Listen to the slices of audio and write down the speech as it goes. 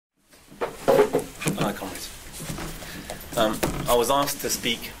Hi, comrades. I was asked to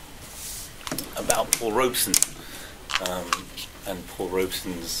speak about Paul Robeson and Paul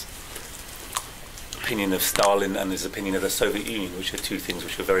Robeson's opinion of Stalin and his opinion of the Soviet Union, which are two things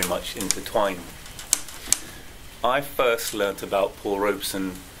which are very much intertwined. I first learnt about Paul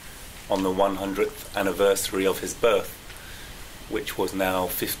Robeson on the 100th anniversary of his birth, which was now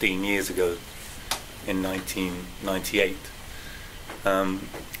 15 years ago in 1998.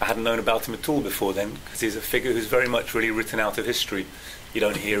 I hadn't known about him at all before then, because he's a figure who's very much really written out of history. You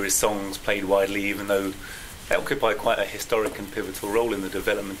don't hear his songs played widely, even though they occupy quite a historic and pivotal role in the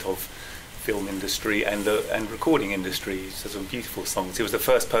development of film industry and recording industry. He has some beautiful songs. He was the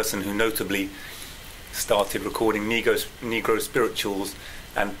first person who notably started recording Negro spirituals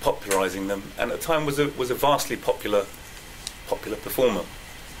and popularizing them, and at the time was a vastly popular performer.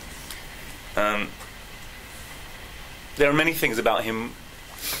 There are many things about him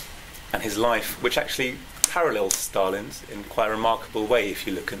and his life which actually parallels Stalin's in quite a remarkable way if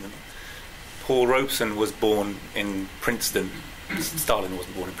you look at them. Paul Robeson was born in Princeton. Stalin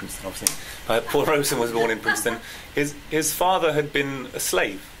wasn't born in Princeton, obviously. Paul Robeson was born in Princeton. His father had been a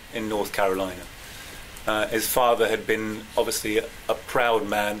slave in North Carolina. His father had been obviously a proud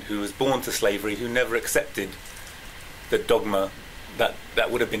man who was born to slavery, who never accepted the dogma that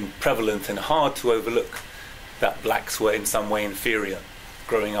would have been prevalent and hard to overlook, that blacks were in some way inferior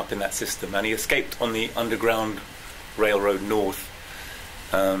growing up in that system. And he escaped on the Underground Railroad north,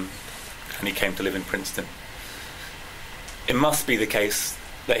 and he came to live in Princeton. It must be the case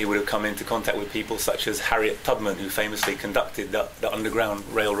that he would have come into contact with people such as Harriet Tubman, who famously conducted the Underground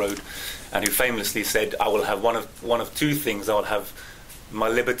Railroad, and who famously said, "I will have one of two things. I will have my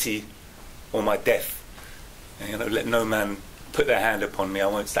liberty or my death. And, let no man put their hand upon me. I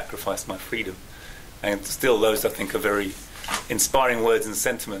won't sacrifice my freedom." And still, those I think are very inspiring words and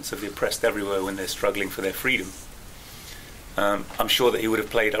sentiments of the oppressed everywhere when they're struggling for their freedom. I'm sure that he would have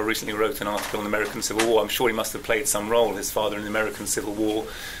played. I recently wrote an article on the American Civil War. I'm sure he must have played some role, his father, in the American Civil War.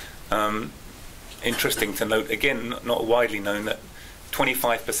 Interesting to note, again, not widely known, that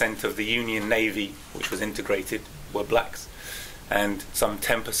 25% of the Union Navy, which was integrated, were blacks, and some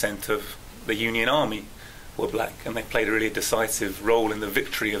 10% of the Union Army were black, and they played a really decisive role in the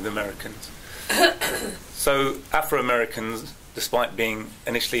victory of the Americans. So Afro-Americans, despite being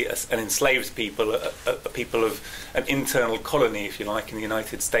initially an enslaved people, a people of an internal colony, if you like, in the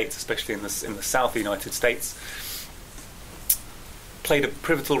United States, especially in the South of the United States, played a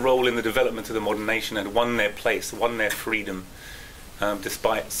pivotal role in the development of the modern nation and won their place, won their freedom,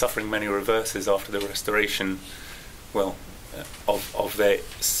 despite suffering many reverses after the restoration, of their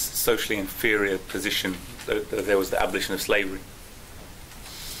socially inferior position. There was the abolition of slavery.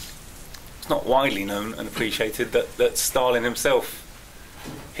 It's not widely known and appreciated that Stalin himself,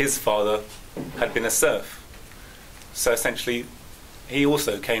 his father, had been a serf. So essentially, he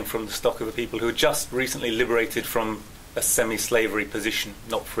also came from the stock of the people who had just recently liberated from a semi-slavery position,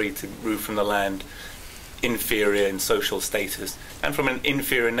 not free to move from the land, inferior in social status, and from an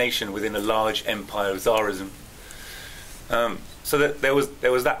inferior nation within a large empire of Tsarism. So that there was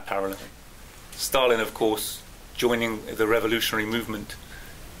that parallel. Stalin, of course, joining the revolutionary movement,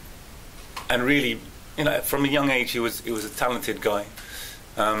 and really, from a young age, he was a talented guy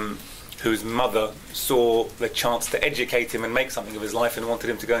whose mother saw the chance to educate him and make something of his life, and wanted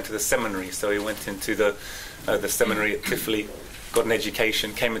him to go into the seminary. So he went into the seminary at Tiflis, got an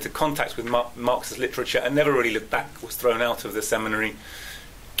education, came into contact with Marxist literature, and never really looked back. Was thrown out of the seminary,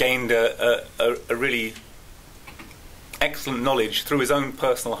 gained a really excellent knowledge through his own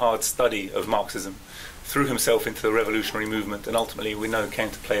personal hard study of Marxism, threw himself into the revolutionary movement, and ultimately, we know, came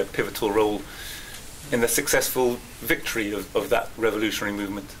to play a pivotal role in the successful victory of that revolutionary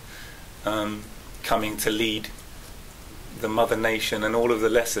movement, coming to lead the mother nation and all of the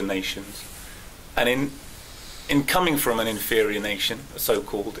lesser nations. And in coming from an inferior nation,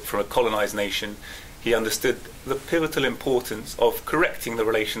 so-called, from a colonized nation, he understood the pivotal importance of correcting the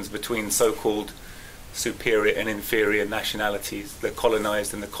relations between so-called superior and inferior nationalities, the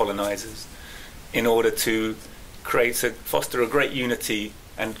colonized and the colonizers, in order to foster a great unity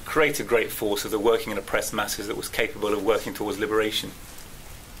and create a great force of the working and oppressed masses that was capable of working towards liberation.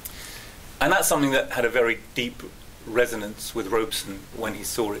 And that's something that had a very deep resonance with Robeson when he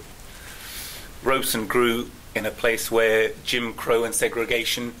saw it. Robeson grew in a place where Jim Crow and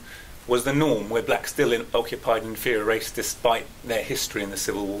segregation was the norm, where blacks still occupied an inferior race despite their history in the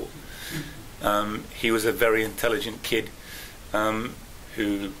Civil War. He was a very intelligent kid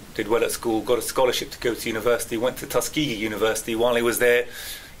who did well at school, got a scholarship to go to university, went to Tuskegee University. While he was there,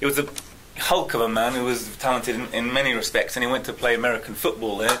 it was hulk of a man who was talented in many respects, and he went to play American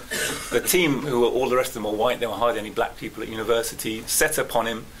football there. The team, who were all the rest of them were white, there were hardly any black people at university, set upon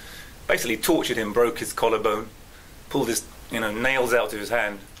him, basically tortured him, broke his collarbone, pulled his nails out of his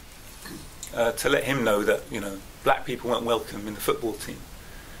hand, to let him know that black people weren't welcome in the football team.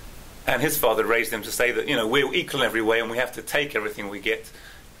 And his father raised him to say that we're equal in every way, and we have to take everything we get.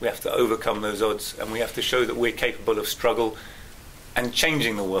 We have to overcome those odds, and we have to show that we're capable of struggle and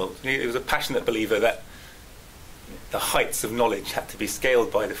changing the world. He was a passionate believer that the heights of knowledge had to be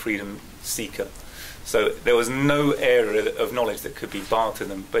scaled by the freedom seeker. So there was no area of knowledge that could be barred to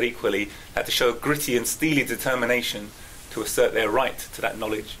them, but equally had to show a gritty and steely determination to assert their right to that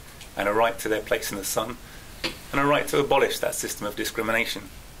knowledge, and a right to their place in the sun, and a right to abolish that system of discrimination.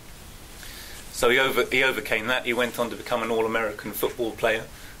 So he overcame that. He went on to become an all-American football player,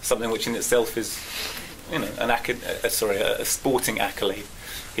 something which in itself is a sporting accolade.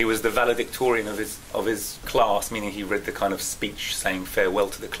 He was the valedictorian of his class, meaning he read the kind of speech saying farewell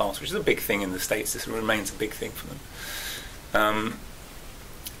to the class, which is a big thing in the States. This remains a big thing for them.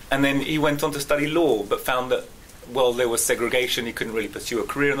 And then he went on to study law, but found that, well, there was segregation. He couldn't really pursue a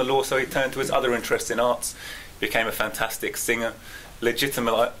career in the law, so he turned to his other interests in arts, became a fantastic singer,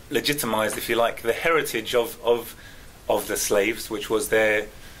 legitimized, if you like, the heritage of the slaves, which was their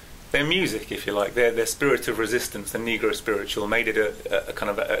music, if you like, their spirit of resistance, the Negro spiritual, made it a kind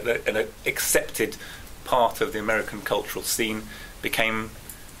of an accepted part of the American cultural scene, became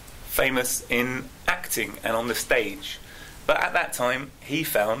famous in acting and on the stage. But at that time, he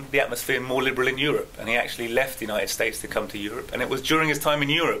found the atmosphere more liberal in Europe, and he actually left the United States to come to Europe. And it was during his time in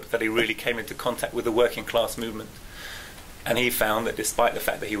Europe that he really came into contact with the working class movement. And he found that despite the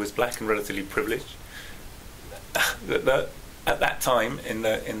fact that he was black and relatively privileged, at that time, in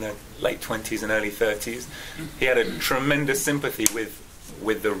the late 20s and early 30s, he had a tremendous sympathy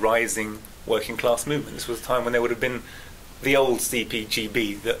with the rising working class movement. This was a time when there would have been the old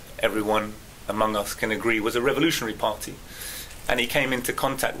CPGB that everyone among us can agree was a revolutionary party. And he came into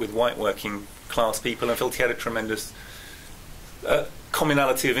contact with white working class people and felt he had a tremendous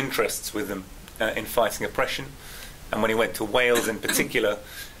commonality of interests with them in fighting oppression. And when he went to Wales in particular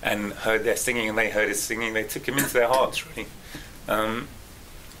and heard their singing and they heard his singing, they took him into their hearts, really.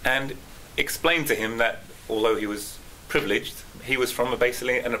 And explained to him that although he was privileged, he was from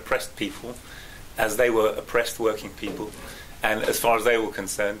basically an oppressed people, as they were oppressed working people. And as far as they were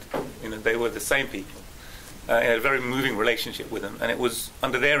concerned, they were the same people. He had a very moving relationship with them, and it was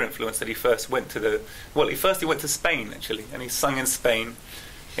under their influence that he first went to he went to Spain, actually, and he sung in Spain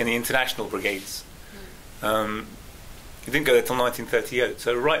in the international brigades. He didn't go there till 1938,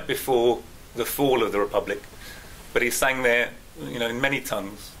 so right before the fall of the Republic. But he sang there, in many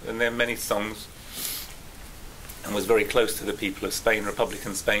tongues, and there are many songs, and was very close to the people of Spain,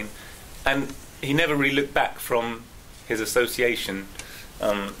 Republican Spain. And he never really looked back from his association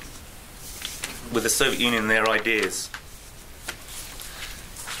with the Soviet Union and their ideas.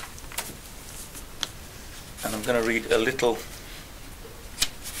 And I'm going to read a little.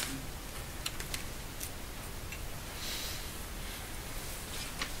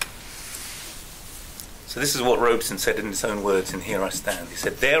 So this is what Robeson said in his own words in Here I Stand. He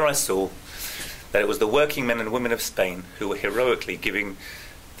said, "There I saw that it was the working men and women of Spain who were heroically giving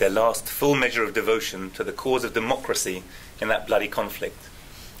their last full measure of devotion to the cause of democracy in that bloody conflict,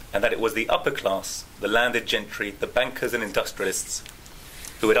 and that it was the upper class, the landed gentry, the bankers and industrialists,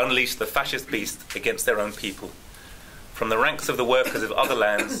 who had unleashed the fascist beast against their own people. From the ranks of the workers of other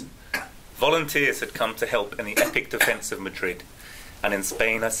lands, volunteers had come to help in the epic defence of Madrid. And in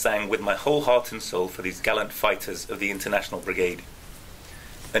Spain I sang with my whole heart and soul for these gallant fighters of the International Brigade.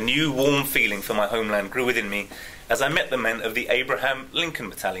 A new warm feeling for my homeland grew within me as I met the men of the Abraham Lincoln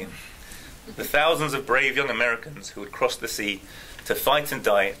Battalion, the thousands of brave young Americans who had crossed the sea to fight and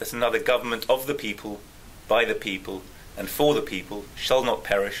die that another government of the people, by the people, and for the people shall not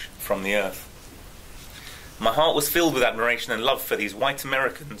perish from the earth. My heart was filled with admiration and love for these white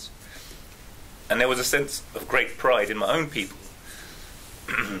Americans, and there was a sense of great pride in my own people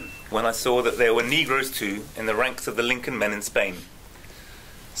when I saw that there were Negroes too in the ranks of the Lincoln men in Spain.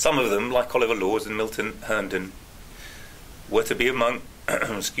 Some of them, like Oliver Lawes and Milton Herndon, were to be among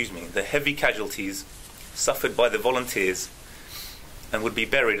the heavy casualties suffered by the volunteers, and would be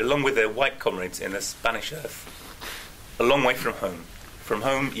buried along with their white comrades in the Spanish earth, a long way from home. From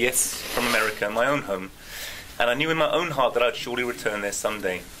home, yes, from America, my own home, and I knew in my own heart that I'd surely return there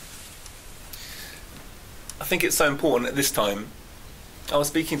someday." I think it's so important at this time. I was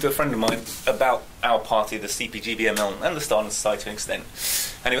speaking to a friend of mine about our party, the CPGB-ML, and the Stalin Society to an extent,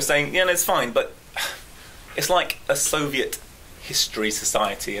 and he was saying, yeah, no, it's fine, but it's like a Soviet history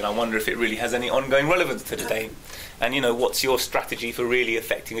society, and I wonder if it really has any ongoing relevance to today. And, you know, what's your strategy for really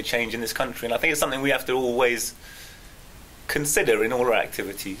affecting a change in this country? And I think it's something we have to always consider in all our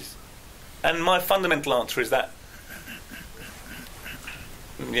activities. And my fundamental answer is that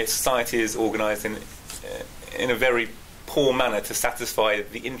society is organised in a very poor manner to satisfy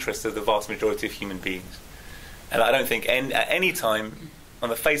the interests of the vast majority of human beings. And I don't think at any time on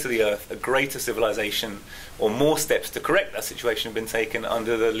the face of the earth a greater civilization or more steps to correct that situation have been taken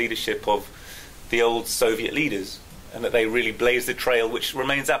under the leadership of the old Soviet leaders, and that they really blazed a trail which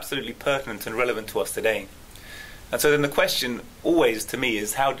remains absolutely pertinent and relevant to us today. And so then the question always to me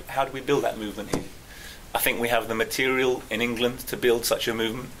is how do we build that movement here? I think we have the material in England to build such a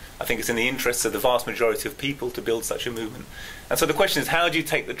movement. I think it's in the interests of the vast majority of people to build such a movement. And so the question is, how do you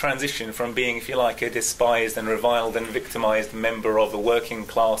take the transition from being, if you like, a despised and reviled and victimized member of a working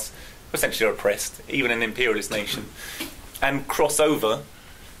class, essentially oppressed, even an imperialist nation, and cross over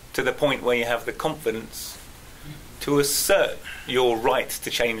to the point where you have the confidence to assert your right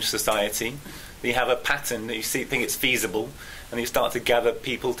to change society, that you have a pattern that you think it's feasible, and you start to gather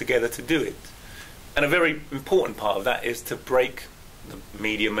people together to do it. And a very important part of that is to break the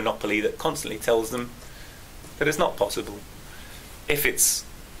media monopoly that constantly tells them that it's not possible. If it's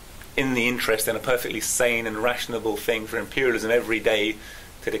in the interest and a perfectly sane and rational thing for imperialism every day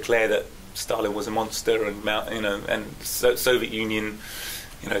to declare that Stalin was a monster and Soviet Union,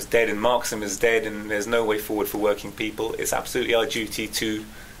 is dead and Marxism is dead and there's no way forward for working people, it's absolutely our duty to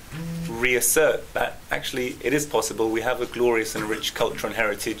reassert that actually it is possible. We have a glorious and rich culture and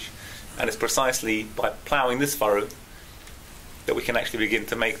heritage, and it's precisely by ploughing this furrow that we can actually begin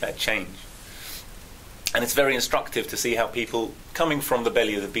to make that change. And it's very instructive to see how people coming from the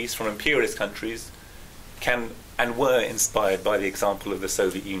belly of the beast, from imperialist countries, can and were inspired by the example of the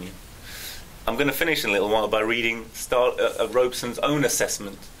Soviet Union. I'm going to finish in a little while by reading Robeson's own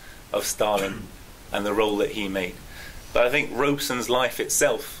assessment of Stalin and the role that he made. But I think Robeson's life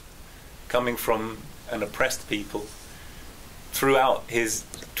itself, coming from an oppressed people, throughout his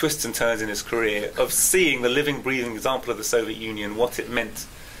twists and turns in his career, of seeing the living, breathing example of the Soviet Union, what it meant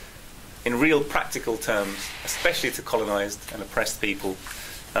in real practical terms, especially to colonized and oppressed people,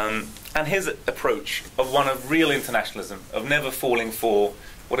 and his approach of one of real internationalism, of never falling for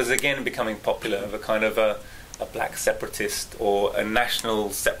what is again becoming popular, of a kind of a black separatist or a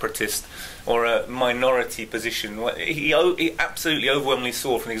national separatist or a minority position. He absolutely overwhelmingly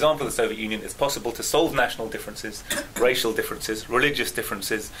saw from the example of the Soviet Union it's possible to solve national differences, racial differences, religious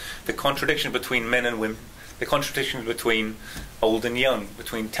differences, the contradiction between men and women, the contradiction between old and young,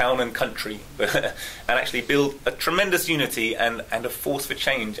 between town and country, and actually build a tremendous unity and a force for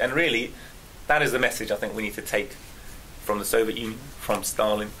change. And really, that is the message I think we need to take from the Soviet Union, from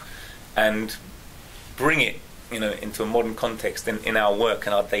Stalin, and bring it into a modern context in our work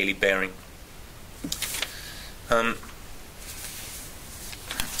and our daily bearing.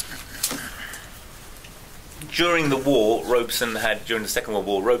 During the war, during the Second World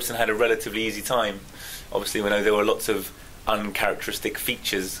War, Robeson had a relatively easy time. Obviously, we know there were lots of uncharacteristic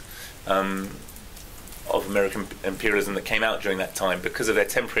features of American imperialism that came out during that time. Because of their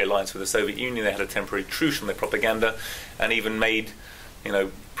temporary alliance with the Soviet Union, they had a temporary truce from their propaganda, and even made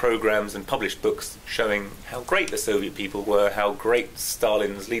programs and published books showing how great the Soviet people were, how great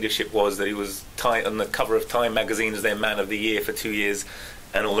Stalin's leadership was, that he was on the cover of Time magazine as their man of the year for 2 years,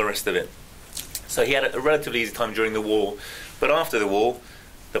 and all the rest of it. So he had a relatively easy time during the war, but after the war,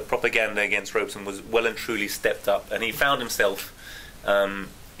 the propaganda against Robeson was well and truly stepped up, and he found himself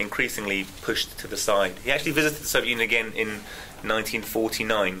increasingly pushed to the side. He actually visited the Soviet Union again in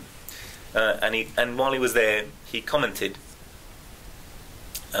 1949, and while he was there, he commented.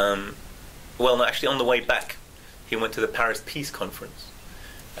 Actually, on the way back, he went to the Paris Peace Conference,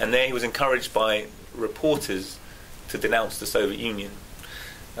 and there he was encouraged by reporters to denounce the Soviet Union.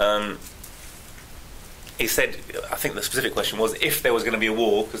 He said, I think the specific question was if there was going to be a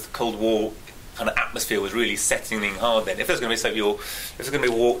war, because the Cold War kind of atmosphere was really setting in hard then. If there's going to be a Soviet war, if there's going to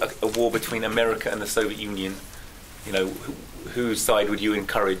be a war between America and the Soviet Union, whose side would you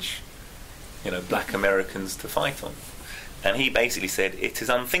encourage, black Americans to fight on? And he basically said, it is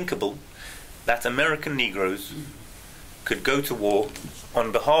unthinkable that American Negroes could go to war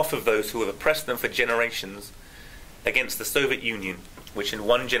on behalf of those who have oppressed them for generations against the Soviet Union, which in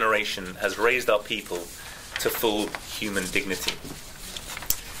one generation has raised our people to full human dignity.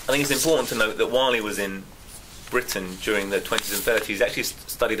 I think it's important to note that while he was in Britain during the 20s and 30s, he actually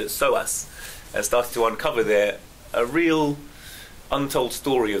studied at SOAS and started to uncover there a real untold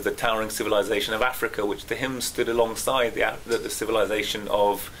story of the towering civilization of Africa, which to him stood alongside the civilization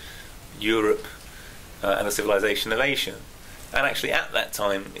of Europe and the civilization of Asia. And actually, at that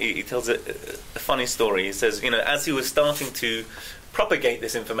time, he tells a funny story. He says, as he was starting to propagate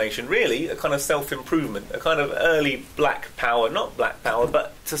this information, really a kind of self-improvement, a kind of early black power, not black power,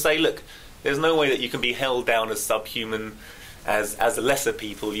 but to say, look, there's no way that you can be held down as subhuman, as lesser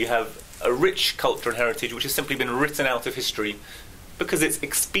people. You have a rich culture and heritage which has simply been written out of history because it's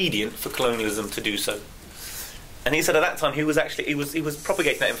expedient for colonialism to do so. And he said at that time he was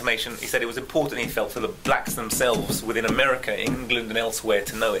propagating that information. He said it was important, he felt, for the blacks themselves within America, England and elsewhere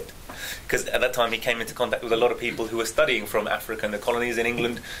to know it. Because at that time he came into contact with a lot of people who were studying from Africa and the colonies in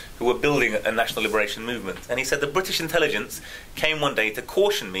England, who were building a national liberation movement. And he said the British intelligence came one day to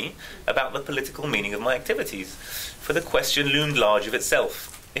caution me about the political meaning of my activities. For the question loomed large of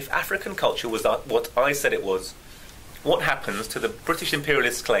itself. If African culture was what I said it was, what happens to the British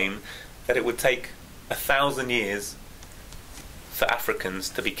imperialists' claim that it would take 1,000 years for Africans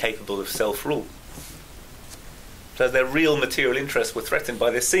to be capable of self-rule? So their real material interests were threatened by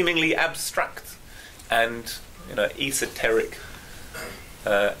this seemingly abstract and esoteric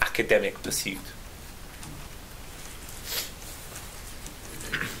academic pursuit.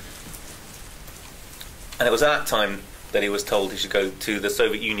 And it was at that time that he was told he should go to the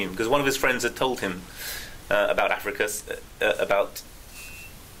Soviet Union, because one of his friends had told him about Africa, about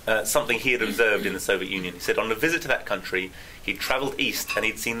something he had observed in the Soviet Union. He said on a visit to that country, he'd travelled east and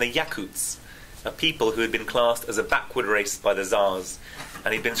he'd seen the Yakuts, a people who had been classed as a backward race by the Tsars,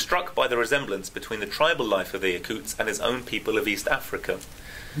 and he'd been struck by the resemblance between the tribal life of the Yakuts and his own people of East Africa.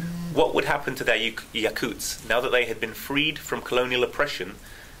 What would happen to their Yakuts now that they had been freed from colonial oppression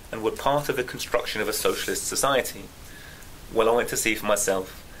and were part of the construction of a socialist society? Well, I went to see for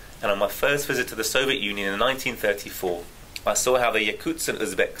myself, and on my first visit to the Soviet Union in 1934, I saw how the Yakuts and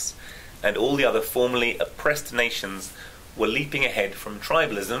Uzbeks and all the other formerly oppressed nations were leaping ahead from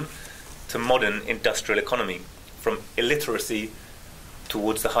tribalism to modern industrial economy, from illiteracy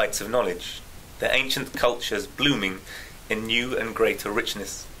towards the heights of knowledge, their ancient cultures blooming in new and greater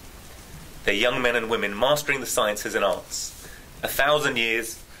richness, their young men and women mastering the sciences and arts. 1,000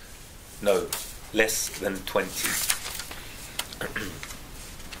 years, no, less than 20.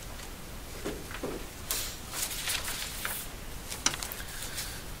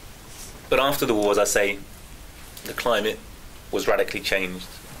 But after the war, as I say, the climate was radically changed.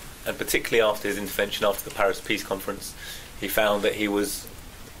 And particularly after his intervention after the Paris Peace Conference, he found that he was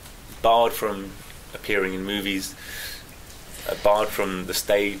barred from appearing in movies, barred from the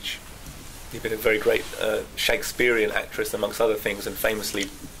stage. He'd been a very great Shakespearean actress, amongst other things, and famously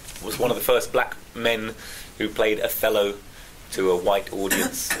was one of the first black men who played Othello to a white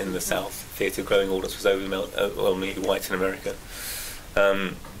audience in the South. Theatre growing audience was overwhelmingly white in America.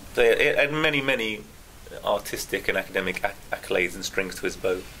 It had many, many artistic and academic accolades and strings to his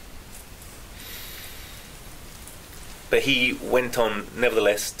bow. But he went on,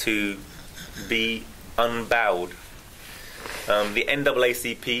 nevertheless, to be unbowed. The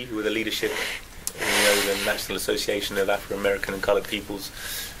NAACP, who were the leadership, the National Association of Afro-American and Coloured Peoples,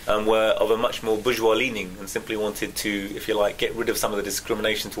 were of a much more bourgeois leaning and simply wanted to, if you like, get rid of some of the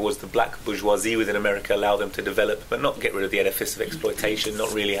discrimination towards the black bourgeoisie within America, allow them to develop, but not get rid of the edifice of exploitation,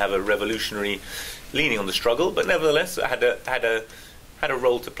 not really have a revolutionary leaning on the struggle, but nevertheless had a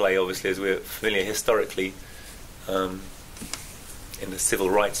role to play, obviously, as we're familiar historically, in the civil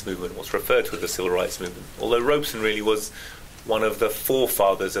rights movement, what's referred to as the civil rights movement. Although Robeson really was one of the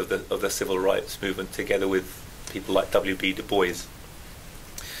forefathers of the civil rights movement, together with people like W.B. Du Bois.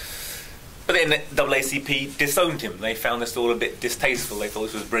 But then the NAACP disowned him. They found this all a bit distasteful. They thought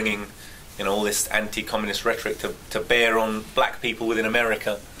this was bringing, all this anti-communist rhetoric to bear on black people within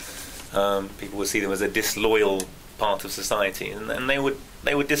America. People would see them as a disloyal part of society, and they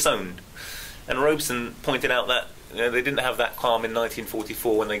were disowned. And Robeson pointed out that they didn't have that calm in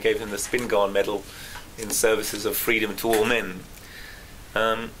 1944 when they gave him the Spingarn Medal in services of freedom to all men.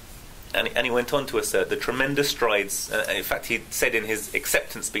 And he went on to assert the tremendous strides, in fact he said in his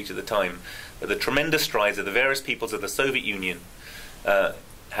acceptance speech at the time, that the tremendous strides of the various peoples of the Soviet Union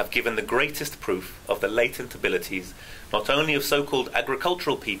have given the greatest proof of the latent abilities not only of so-called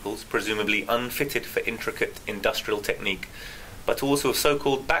agricultural peoples, presumably unfitted for intricate industrial technique, but also of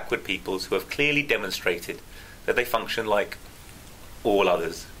so-called backward peoples who have clearly demonstrated that they function like all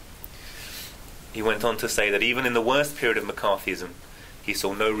others. He went on to say that even in the worst period of McCarthyism, he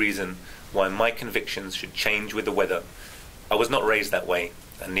saw no reason why my convictions should change with the weather. I was not raised that way,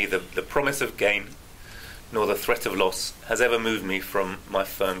 and neither the promise of gain nor the threat of loss has ever moved me from my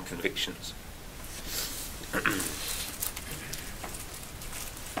firm convictions.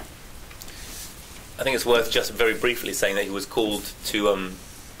 I think it's worth just very briefly saying that he was called to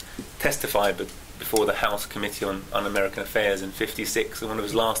testify before the House Committee on Un-American Affairs in '56, and one of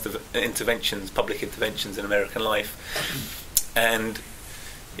his last interventions, public interventions in American life. And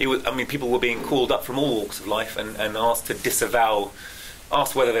it was, I mean, people were being called up from all walks of life and asked to disavow,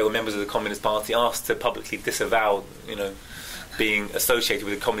 asked whether they were members of the Communist Party, asked to publicly disavow, you know, being associated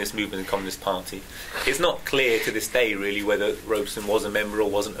with the Communist movement and the Communist Party. It's not clear to this day, really, whether Robeson was a member or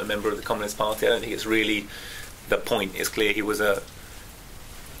wasn't a member of the Communist Party. I don't think it's really the point. It's clear he was a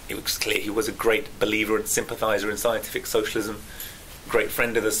great believer and sympathiser in scientific socialism, great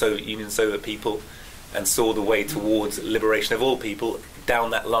friend of the Soviet Union, Soviet people, and saw the way towards liberation of all people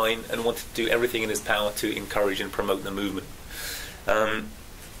down that line, and wanted to do everything in his power to encourage and promote the movement. But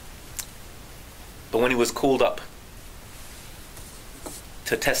when he was called up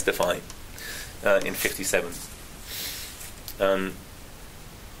to testify in '57,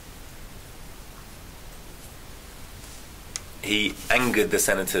 he angered the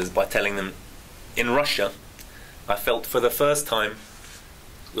senators by telling them, "In Russia, I felt for the first time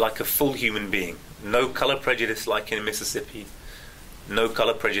like a full human being. No colour prejudice like in Mississippi, no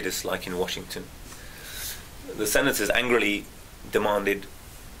colour prejudice like in Washington." The senators angrily demanded,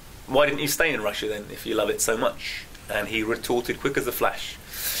 "Why didn't you stay in Russia then, if you love it so much?" And he retorted quick as a flash,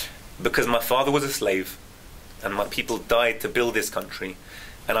 "Because my father was a slave, and my people died to build this country,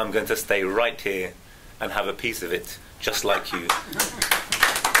 and I'm going to stay right here and have a piece of it, just like you."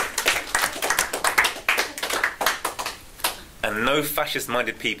 "And no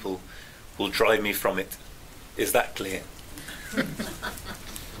fascist-minded people will drive me from it. Is that clear?"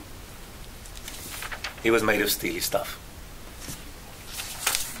 He was made of steely stuff.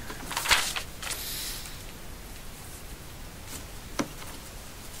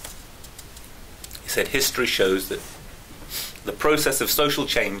 He said, "History shows that the process of social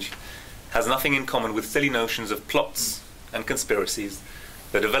change has nothing in common with silly notions of plots and conspiracies.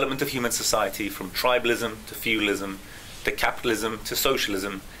 The development of human society, from tribalism to feudalism to capitalism to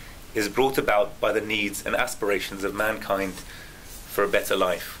socialism, is brought about by the needs and aspirations of mankind for a better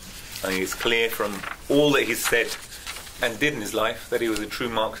life." I think it's clear from all that he's said and did in his life that he was a true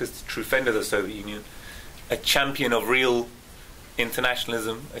Marxist, a true friend of the Soviet Union, a champion of real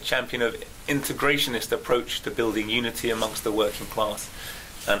internationalism, a champion of integrationist approach to building unity amongst the working class.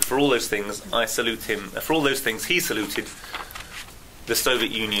 And for all those things, I salute him. For all those things, he saluted the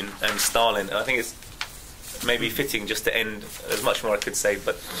Soviet Union and Stalin. And I think it's maybe fitting just to end, there's much more I could say,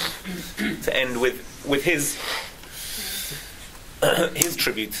 but to end with his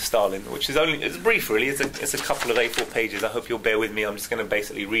tribute to Stalin, which is it's brief really. It's a couple of A4 pages. I hope you'll bear with me. I'm just going to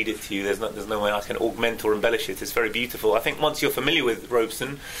basically read it to you. There's no way I can augment or embellish it. It's very beautiful. I think once you're familiar with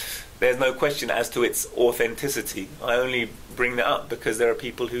Robeson, there's no question as to its authenticity. I only bring that up because there are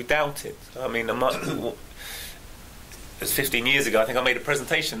people who doubt it. I mean, it was 15 years ago. I think I made a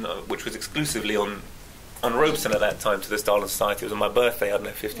presentation which was exclusively on Robeson at that time to the Stalin Society. It was on my birthday, I don't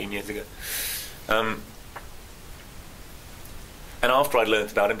know, 15 years ago. And after I'd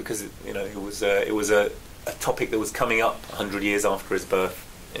learnt about him, because it was a topic that was coming up 100 years after his birth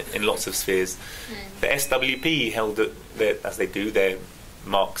in lots of spheres. The SWP held as they do, their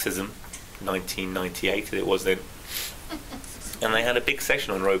Marxism, 1998 it was then, and they had a big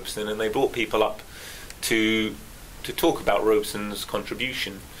session on Robeson, and they brought people up to talk about Robeson's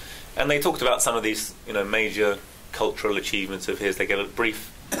contribution, and they talked about some of these major cultural achievements of his. They gave a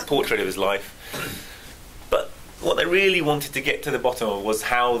brief portrait of his life, but what they really wanted to get to the bottom of was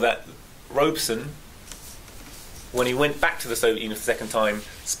how that Robeson, when he went back to the Soviet Union for the second time,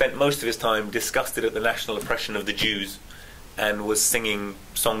 spent most of his time disgusted at the national oppression of the Jews and was singing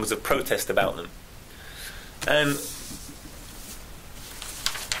songs of protest about them. And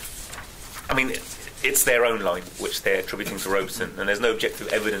I mean, it's their own line which they're attributing to Robeson, and there's no objective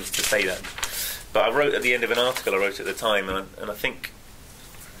evidence to say that. But I wrote at the end of an article I wrote at the time, and I think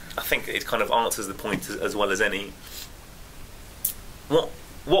it kind of answers the point as well as any.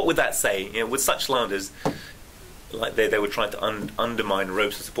 What would that say? With such slanders, like they were trying to undermine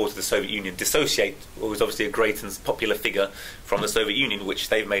Robeson's support of the Soviet Union, dissociate what was obviously a great and popular figure from the Soviet Union, which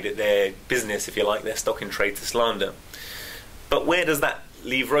they've made it their business, if you like, their stock in trade to slander. But where does that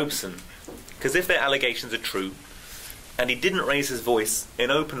leave Robeson? Because if their allegations are true, and he didn't raise his voice in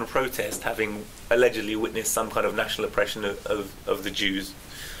open protest, having allegedly witnessed some kind of national oppression of the Jews,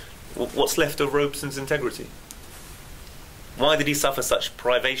 what's left of Robeson's integrity? Why did he suffer such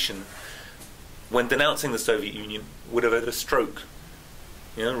privation when denouncing the Soviet Union would have had a stroke,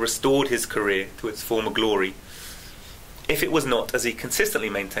 restored his career to its former glory, if it was not, as he consistently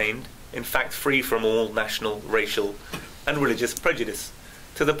maintained, in fact free from all national, racial and religious prejudice,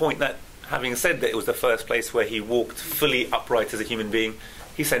 to the point that, having said that it was the first place where he walked fully upright as a human being,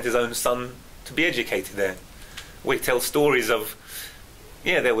 he sent his own son to be educated there. We tell stories of,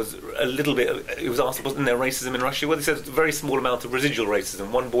 yeah, there was a little bit it was asked, wasn't there racism in Russia? Well, they said a very small amount of residual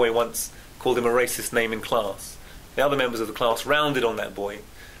racism. One boy once called him a racist name in class. The other members of the class rounded on that boy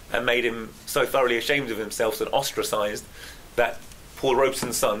and made him so thoroughly ashamed of himself and ostracised that Paul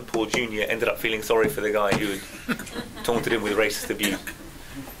Robeson's son, Paul Jr., ended up feeling sorry for the guy who had taunted him with racist abuse.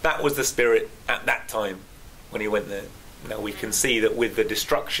 That was the spirit at that time when he went there. Now we can see that with the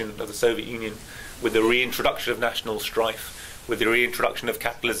destruction of the Soviet Union, with the reintroduction of national strife, with the reintroduction of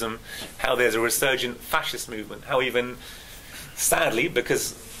capitalism, how there's a resurgent fascist movement, how even, sadly,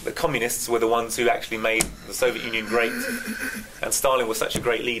 because the communists were the ones who actually made the Soviet Union great, and Stalin was such a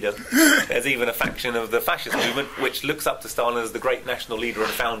great leader, there's even a faction of the fascist movement which looks up to Stalin as the great national leader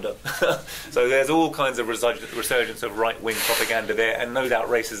and founder. So there's all kinds of resurgence of right-wing propaganda there, and no doubt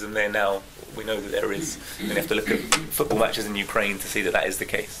racism there now. We know that there is. And you have to look at football matches in Ukraine to see that that is the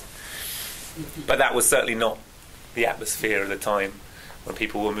case. But that was certainly not the atmosphere of the time when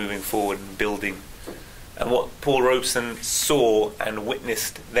people were moving forward and building. And what Paul Robeson saw and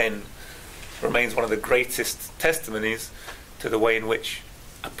witnessed then remains one of the greatest testimonies to the way in which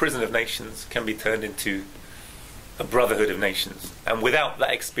a prison of nations can be turned into a brotherhood of nations. And without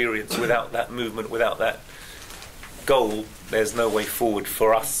that experience, without that movement, without that goal, there's no way forward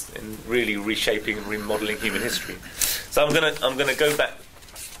for us in really reshaping and remodelling human history. So I'm gonna go back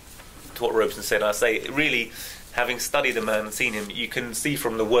to what Robeson said. I say, really, having studied the man and seen him, you can see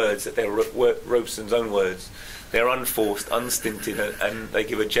from the words that they're Robeson's own words. They're unforced, unstinted, and they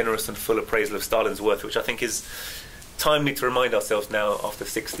give a generous and full appraisal of Stalin's worth, which I think is timely to remind ourselves now after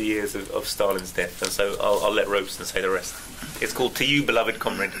 60 years of Stalin's death. And so I'll let Robeson say the rest. It's called To You, Beloved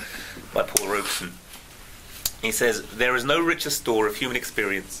Comrade, by Paul Robeson. He says, there is no richer store of human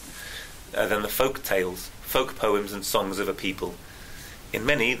experience than the folk tales, folk poems and songs of a people. In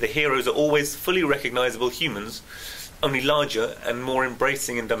many, the heroes are always fully recognizable humans, only larger and more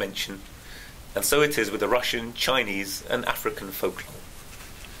embracing in dimension. And so it is with the Russian, Chinese and African folklore.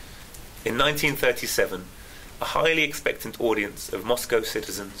 In 1937, a highly expectant audience of Moscow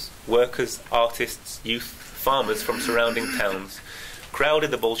citizens, workers, artists, youth, farmers from surrounding towns crowded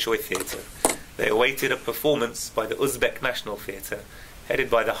the Bolshoi Theatre. They awaited a performance by the Uzbek National Theatre,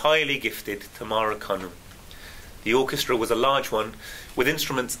 headed by the highly gifted Tamara Kanu. The orchestra was a large one, with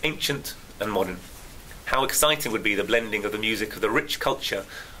instruments ancient and modern. How exciting would be the blending of the music of the rich culture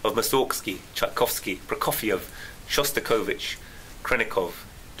of Mussorgsky, Tchaikovsky, Prokofiev, Shostakovich, Krenikov,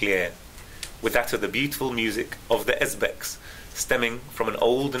 Glier, with that of the beautiful music of the Uzbeks, stemming from an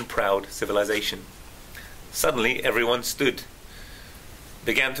old and proud civilization. Suddenly everyone stood,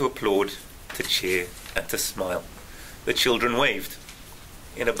 began to applaud, to cheer and to smile. The children waved.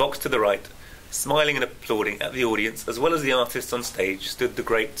 In a box to the right, smiling and applauding at the audience as well as the artists on stage, stood the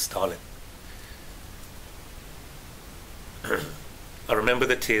great Stalin. I remember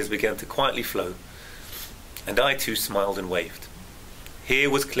the tears began to quietly flow, and I too smiled and waved. Here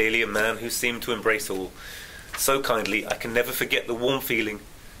was clearly a man who seemed to embrace all, so kindly I can never forget the warm feeling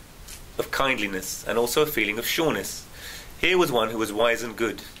of kindliness and also a feeling of sureness. Here was one who was wise and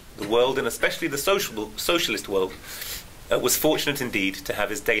good. The world, and especially the socialist world, was fortunate indeed to have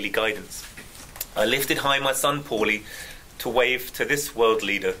his daily guidance. I lifted high my son Paulie to wave to this world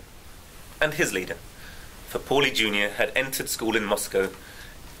leader and his leader, for Paulie Jr. had entered school in Moscow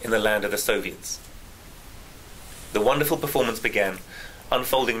in the land of the Soviets. The wonderful performance began,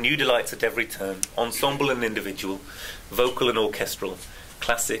 unfolding new delights at every turn, ensemble and individual, vocal and orchestral,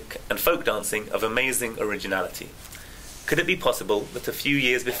 classic and folk dancing of amazing originality. Could it be possible that a few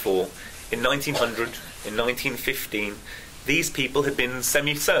years before, in 1900, in 1915, these people had been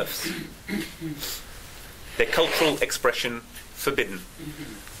semi-serfs? Their cultural expression forbidden,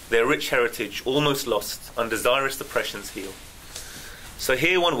 their rich heritage almost lost, undesirous oppressions healed. So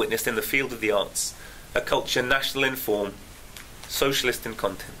here one witnessed in the field of the arts a culture national in form, socialist in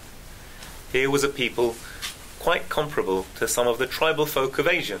content. Here was a people quite comparable to some of the tribal folk of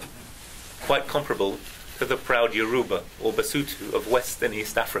Asia, quite comparable to the proud Yoruba or Basutu of West and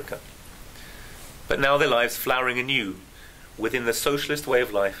East Africa. But now their lives flowering anew within the socialist way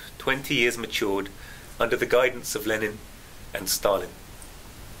of life, 20 years matured under the guidance of Lenin and Stalin.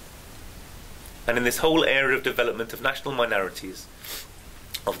 And in this whole area of development of national minorities,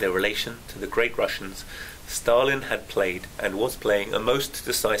 of their relation to the great Russians, Stalin had played and was playing a most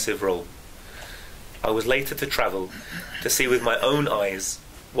decisive role. I was later to travel to see with my own eyes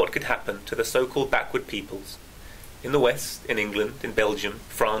what could happen to the so-called backward peoples in the West, in England, in Belgium,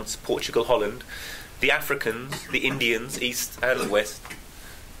 France, Portugal, Holland, the Africans, the Indians, East and West.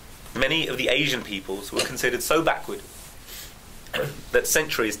 Many of the Asian peoples were considered so backward that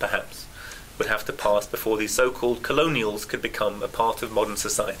centuries perhaps would have to pass before these so-called colonials could become a part of modern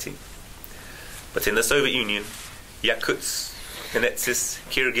society. But in the Soviet Union, Yakuts, Donetsis,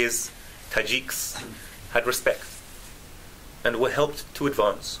 Kyrgyz, Tajiks had respect and were helped to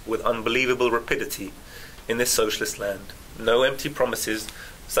advance with unbelievable rapidity in this socialist land. No empty promises,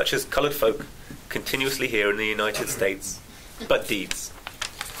 such as coloured folk continuously hear in the United States, but deeds.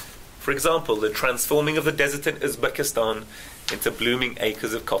 For example, the transforming of the desert in Uzbekistan into blooming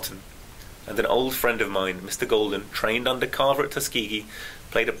acres of cotton. And an old friend of mine, Mr. Golden, trained undercover at Tuskegee,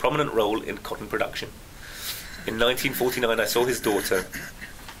 played a prominent role in cotton production. In 1949, I saw his daughter,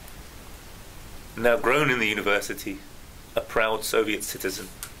 now grown in the university, a proud Soviet citizen.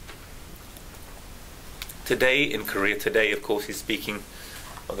 Today in Korea, today of course he's speaking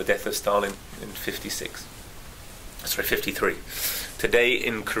on the death of Stalin in 53. Today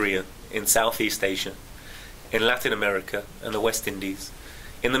in Korea, in Southeast Asia, in Latin America and the West Indies,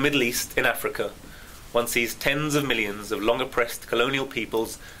 in the Middle East, in Africa, one sees tens of millions of long-oppressed colonial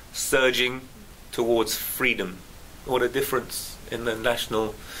peoples surging towards freedom. What a difference in the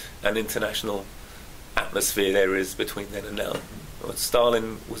national and international atmosphere there is between then and now. When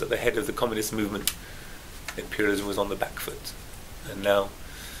Stalin was at the head of the communist movement, imperialism was on the back foot. And now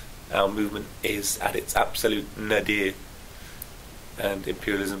our movement is at its absolute nadir, and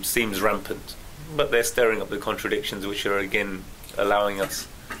imperialism seems rampant. But they're stirring up the contradictions which are again allowing us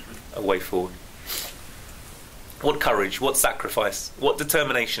a way forward. What courage, what sacrifice, what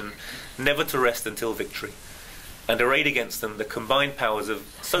determination never to rest until victory, and arrayed against them the combined powers of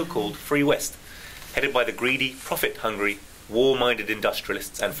so-called Free West, headed by the greedy, profit-hungry, war-minded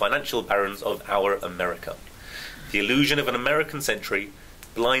industrialists and financial barons of our America. The illusion of an American century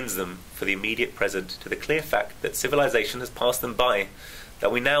blinds them for the immediate present to the clear fact that civilization has passed them by,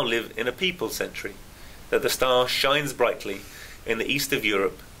 that we now live in a people's century, that the star shines brightly in the east of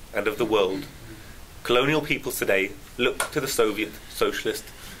Europe and of the world. Colonial peoples today look to the Soviet socialist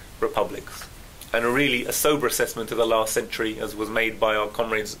republics. And really a sober assessment of the last century, as was made by our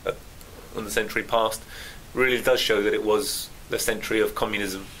comrades in the century past, really does show that it was the century of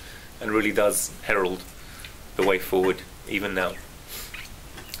communism and really does herald the way forward even now.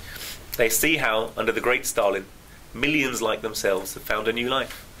 They see how, under the great Stalin, millions like themselves have found a new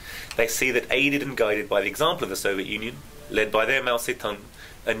life. They see that, aided and guided by the example of the Soviet Union, led by their Mao Zedong,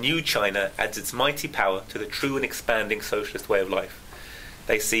 a new China adds its mighty power to the true and expanding socialist way of life.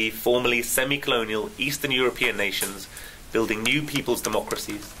 They see formerly semi-colonial Eastern European nations building new people's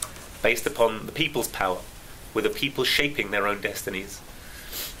democracies based upon the people's power, with the people shaping their own destinies.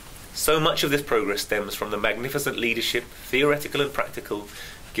 So much of this progress stems from the magnificent leadership, theoretical and practical,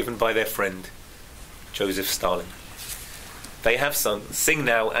 given by their friend, Joseph Stalin. They have sung, sing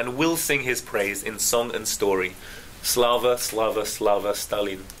now, and will sing his praise in song and story. Slava, slava, slava,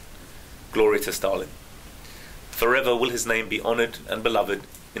 Stalin. Glory to Stalin. Forever will his name be honoured and beloved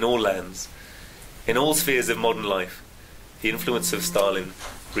in all lands. In all spheres of modern life, the influence of Stalin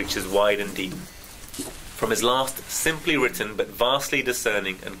reaches wide and deep. From his last simply written but vastly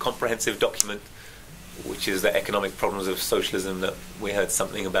discerning and comprehensive document, which is the economic problems of socialism that we heard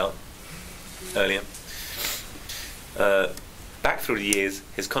something about earlier, back through the years,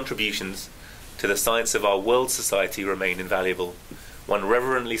 his contributions to the science of our world society remain invaluable. One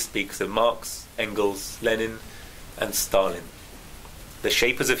reverently speaks of Marx, Engels, Lenin, and Stalin, the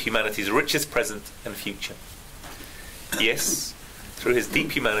shapers of humanity's richest present and future. Yes, through his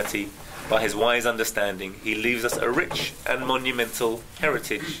deep humanity, by his wise understanding, he leaves us a rich and monumental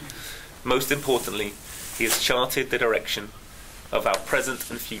heritage. Most importantly, he has charted the direction of our present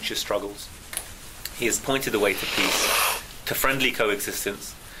and future struggles. He has pointed the way to peace, to friendly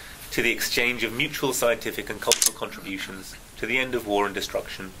coexistence, to the exchange of mutual scientific and cultural contributions, to the end of war and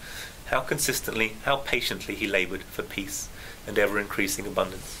destruction. How consistently, how patiently he laboured for peace and ever-increasing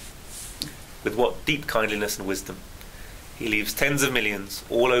abundance. With what deep kindliness and wisdom. He leaves tens of millions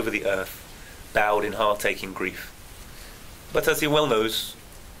all over the earth, bowed in heart-aching grief. But as he well knows,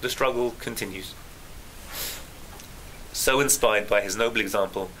 the struggle continues. So inspired by his noble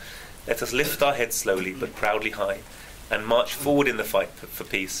example, let us lift our heads slowly but proudly high and march forward in the fight for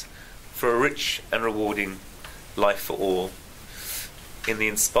peace, for a rich and rewarding life for all. In the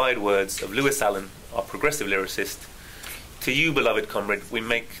inspired words of Lewis Allen, our progressive lyricist, to you, beloved comrade, we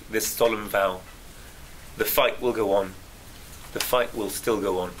make this solemn vow. The fight will go on. The fight will still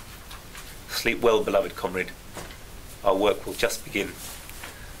go on. Sleep well, beloved comrade. Our work will just begin.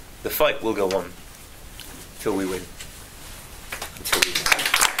 The fight will go on till we win. Until we win.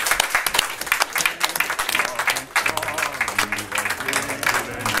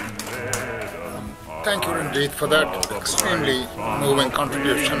 Thank you, Ranjeet, for that extremely moving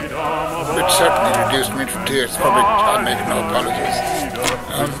contribution, which certainly reduced me to tears, for which I make no apologies.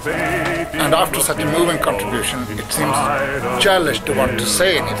 And after such a moving contribution, it seems childish to want to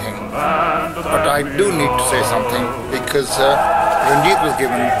say anything. But I do need to say something, because Ranjeet was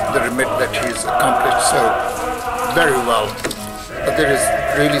given the remit that he's accomplished so very well. But there is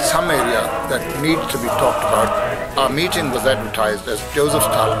really some area that needs to be talked about. Our meeting was advertised as Joseph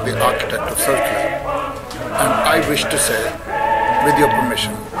Stalin, the architect of socialism. And I wish to say, with your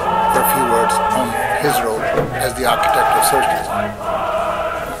permission, for a few words on his role as the architect of socialism.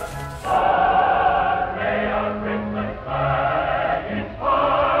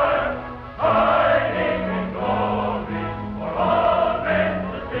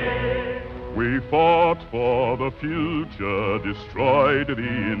 We fought for the future, destroyed the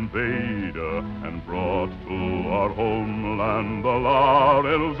invader, and brought to our homeland the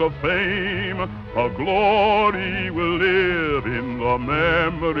laurels of fame. Her glory will live in the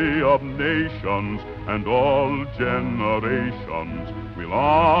memory of nations, and all generations will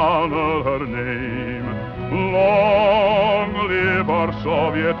honor her name. Long live our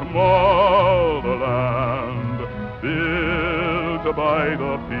Soviet motherland, built by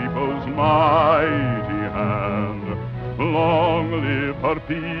the people's mighty hand. Long live her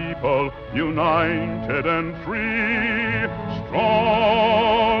people, united and free,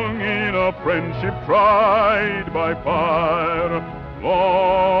 strong in a friendship tried by fire.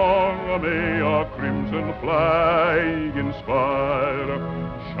 Long may our crimson flag inspire,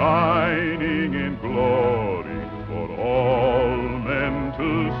 shining in glory.